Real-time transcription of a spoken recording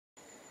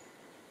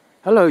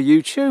Hello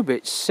YouTube,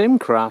 it's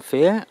Simcraft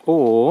here,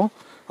 or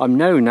I'm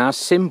known as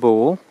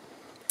Simball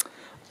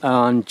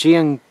on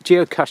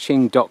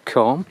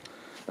geocaching.com.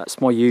 That's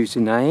my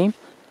username,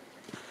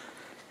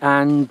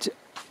 and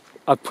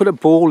I've put a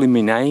ball in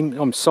my name.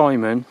 I'm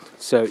Simon,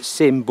 so it's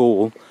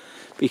Simball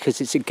because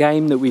it's a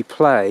game that we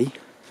play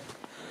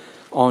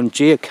on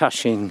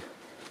geocaching.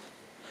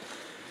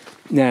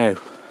 Now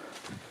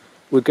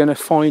we're going to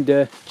find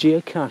a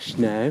geocache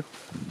now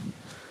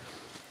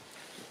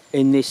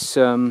in this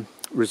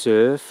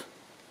reserve.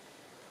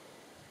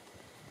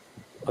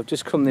 I've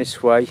just come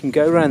this way. You can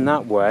go around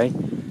that way,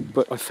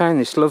 but I found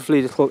this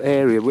lovely little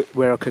area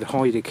where I could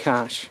hide a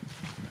cache,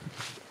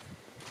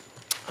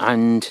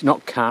 and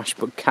not cache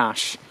but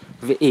cache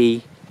with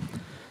E,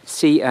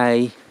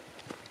 C-A-S-H-E,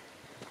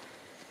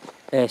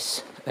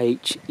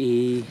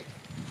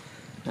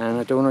 and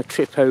I don't want to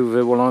trip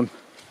over while I'm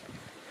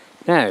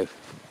now.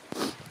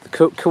 The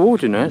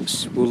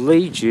coordinates will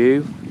lead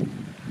you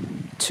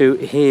to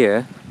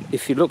here.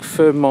 If you look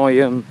for my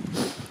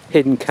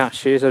hidden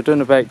caches, I've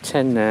done about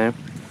 10 now,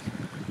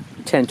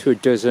 10 to a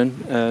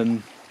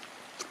dozen,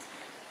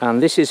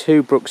 and this is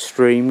Hoobrook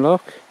Stream.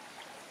 Look,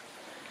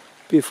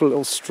 beautiful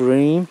little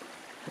stream,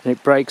 and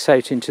it breaks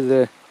out into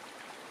the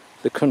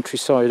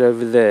countryside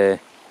over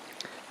there,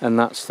 and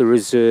that's the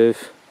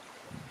reserve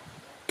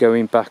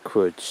going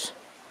backwards.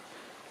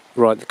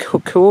 Right, the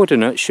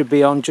coordinates should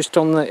be on just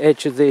on the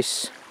edge of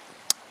this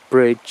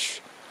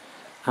bridge,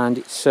 and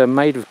it's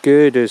made of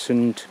girders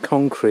and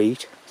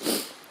concrete.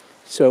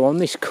 So on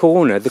this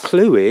corner, the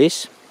clue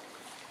is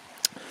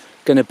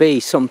going to be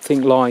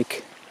something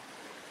like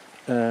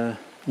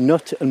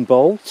nut and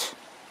bolt,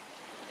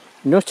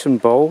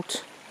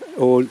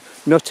 or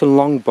nut and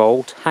long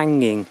bolt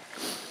hanging.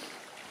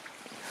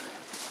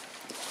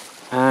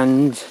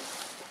 And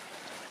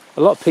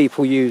a lot of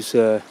people use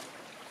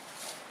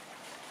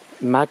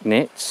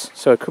magnets,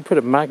 so I could put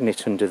a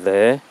magnet under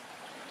there,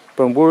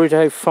 but I'm worried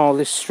how far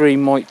this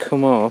stream might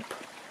come up,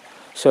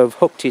 so I've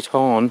hooked it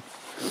on.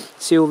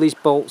 See all these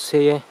bolts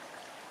here?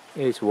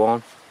 Here's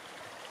one,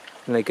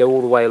 and they go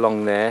all the way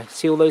along there.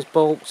 See all those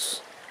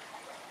bolts?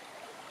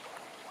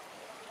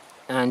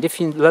 And if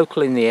you're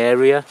local in the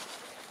area,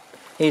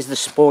 here's the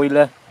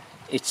spoiler.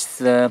 It's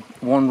the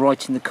one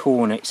right in the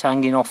corner. It's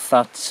hanging off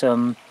that,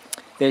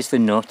 there's the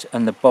nut,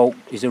 and the bolt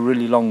is a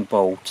really long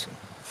bolt.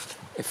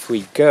 If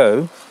we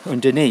go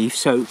underneath,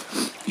 so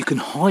you can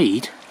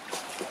hide,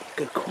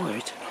 go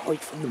quiet,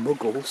 hide from the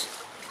muggles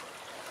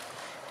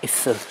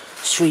if the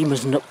stream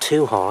isn't up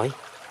too high,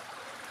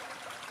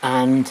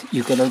 and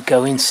you're going to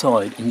go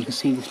inside, and you can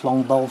see this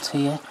long bolt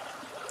here.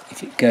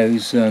 If it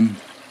goes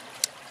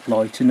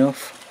light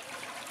enough,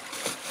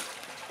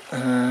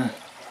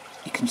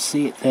 you can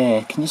see it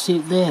there. Can you see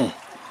it there?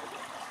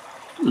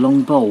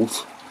 Long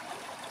bolt.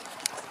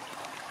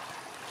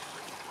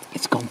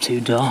 It's gone too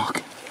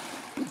dark,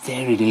 but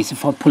there it is.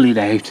 If I pull it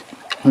out,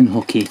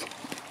 unhook it,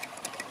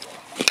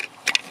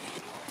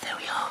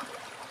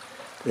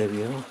 there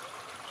we are,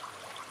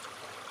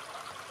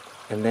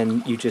 and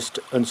then you just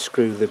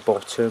unscrew the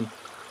bottom.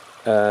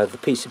 The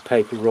piece of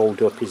paper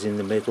rolled up is in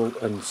the middle,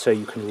 and so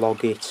you can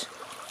log it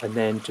and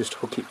then just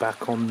hook it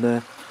back on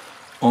the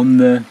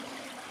can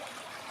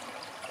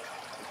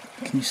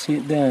you see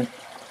it there,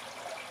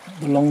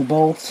 the long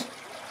bolt?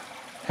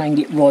 Hang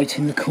it right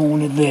in the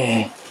corner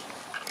there,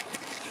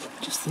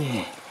 just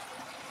there.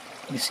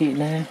 You see it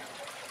now?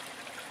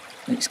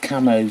 And it's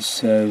camos,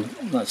 so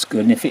that's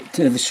good. And if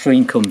the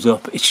stream comes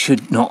up, it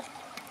should not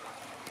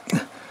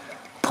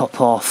pop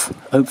off.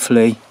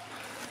 Hopefully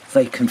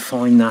they can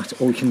find that,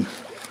 or you can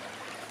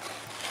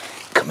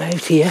come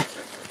out here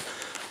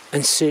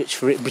and search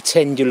for it.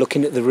 Pretend you're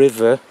looking at the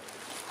river.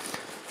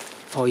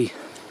 You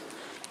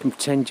can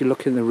pretend you're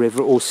looking at the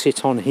river, or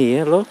sit on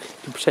here. Look, you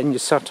can pretend you're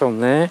sat on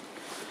there.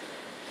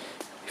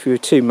 If you were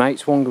two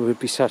mates, one would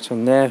be sat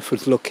on there for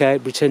the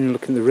lookout, pretend you're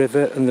looking at the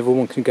river, and the other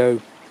one can go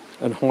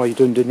and hide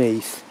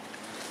underneath.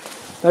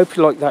 I hope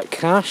you like that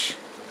cache.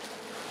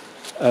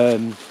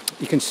 You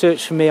can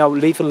search for me. I'll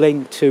leave a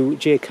link to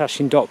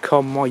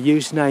geocaching.com. My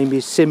username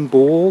is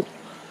Simball,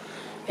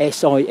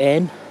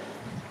 S-I-M-B-A-L-L.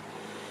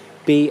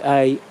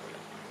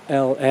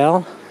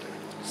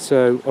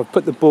 So I've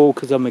put the ball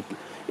because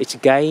it's a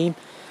game,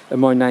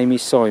 and my name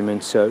is Simon,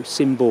 so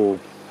Simball.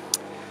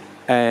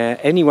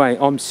 Anyway,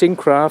 I'm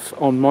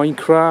Simcraft on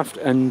Minecraft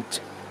and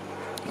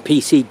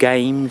PC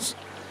games,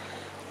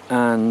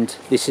 and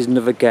this is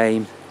another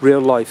game, real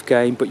life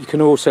game, but you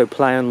can also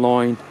play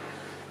online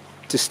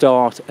to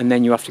start, and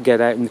then you have to get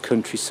out in the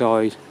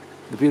countryside,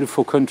 the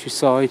beautiful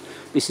countryside.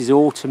 This is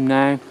autumn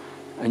now,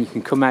 and you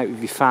can come out with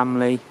your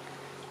family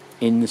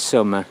in the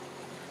summer.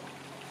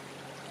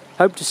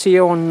 Hope to see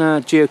you on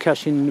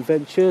Geocaching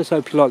Adventures.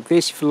 Hope you like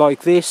this. If you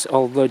like this,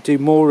 I'll do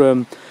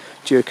more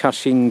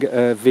geocaching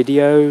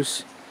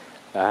videos,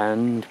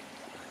 and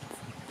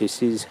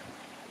this is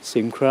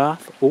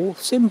Simcraft or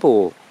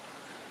Simball.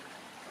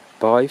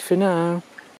 Bye for now.